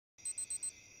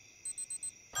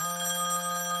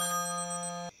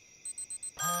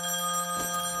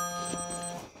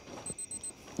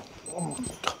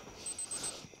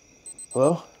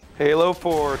Hello? Halo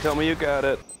 4, tell me you got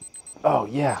it. Oh,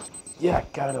 yeah. Yeah,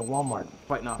 got it at Walmart.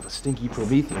 Fighting off a stinky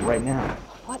Promethean right now.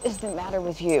 What is the matter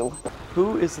with you?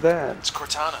 Who is that? It's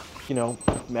Cortana. You know,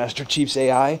 Master Chief's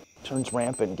AI turns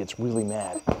rampant and gets really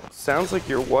mad. Sounds like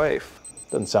your wife.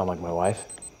 Doesn't sound like my wife,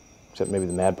 except maybe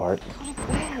the mad part.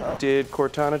 Did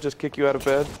Cortana just kick you out of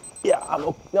bed? Yeah,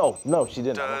 no, she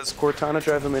didn't. Does Cortana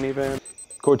drive a minivan?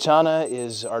 Cortana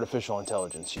is artificial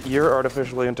intelligence. You're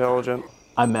artificially intelligent.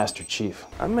 I'm Master Chief.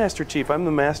 I'm Master Chief. I'm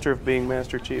the master of being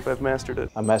Master Chief. I've mastered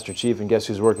it. I'm Master Chief, and guess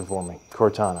who's working for me?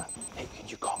 Cortana. Hey, can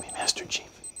you call me Master Chief?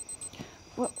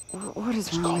 What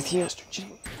is wrong with you? Master Chief.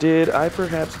 Did I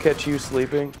perhaps catch you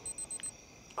sleeping?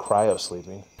 Cryo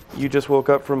sleeping. You just woke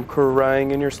up from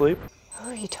crying in your sleep? Who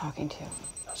are you talking to?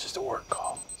 That's just a work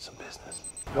call. Some business.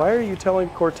 Why are you telling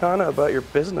Cortana about your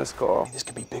business call? This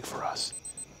could be big for us.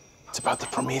 It's about the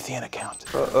Promethean account.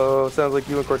 Uh-oh, sounds like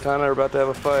you and Cortana are about to have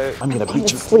a fight. I'm gonna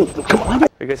beat you. Sleep. Come on. Are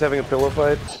you guys having a pillow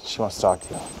fight? She wants to talk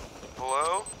to you.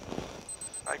 Hello?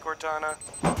 Hi, Cortana.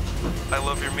 I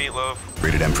love your meatloaf.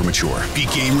 Rated M for mature. Be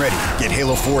game ready. Get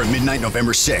Halo 4 at midnight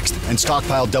November 6th and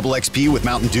stockpile double XP with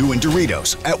Mountain Dew and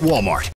Doritos at Walmart.